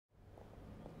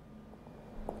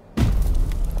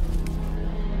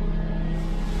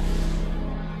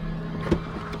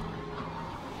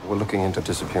looking into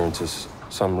disappearances,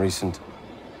 some recent,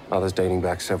 others dating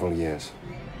back several years.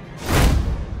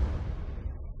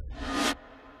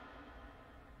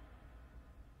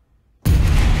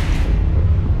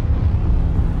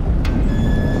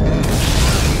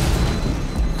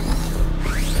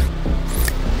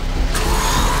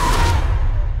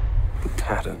 The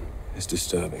pattern is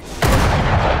disturbing.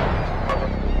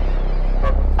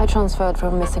 I transferred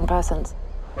from missing persons.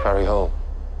 Harry Hole.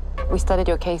 We studied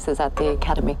your cases at the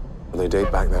academy. They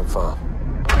date back that far.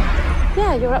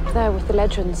 Yeah, you're up there with the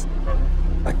legends.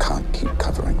 I can't keep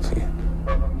covering for you.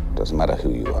 Doesn't matter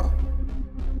who you are.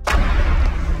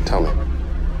 Tell me.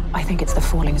 I think it's the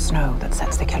falling snow that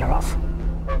sets the killer off.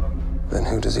 Then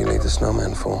who does he leave the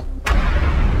snowman for?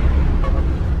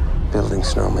 Building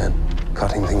snowmen,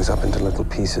 cutting things up into little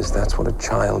pieces. That's what a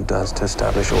child does to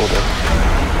establish order.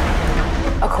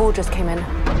 A call just came in.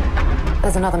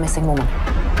 There's another missing woman.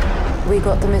 We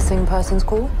got the missing persons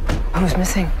call. Who's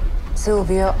missing?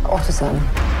 Sylvia Otterson.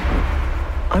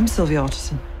 I'm Sylvia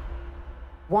Otterson.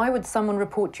 Why would someone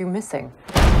report you missing?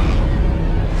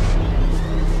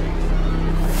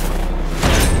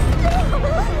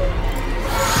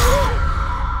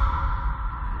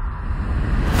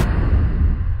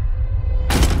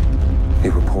 He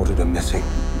reported her missing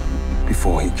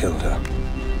before he killed her.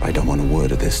 I don't want a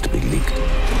word of this to be leaked.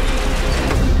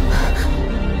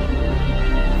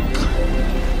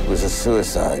 It was a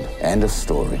suicide. End of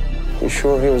story. You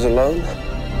sure he was alone?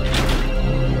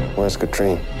 Where's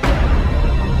Katrine?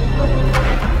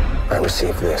 I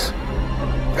received this.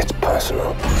 It's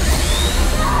personal.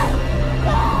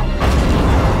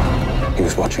 He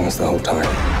was watching us the whole time.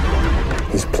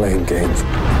 He's playing games.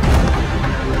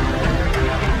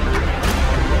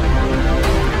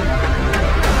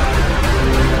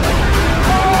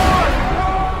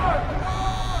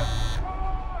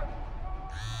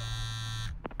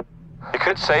 You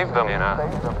could save them, you know.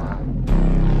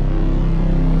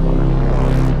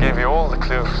 Gave you all the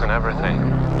clues and everything.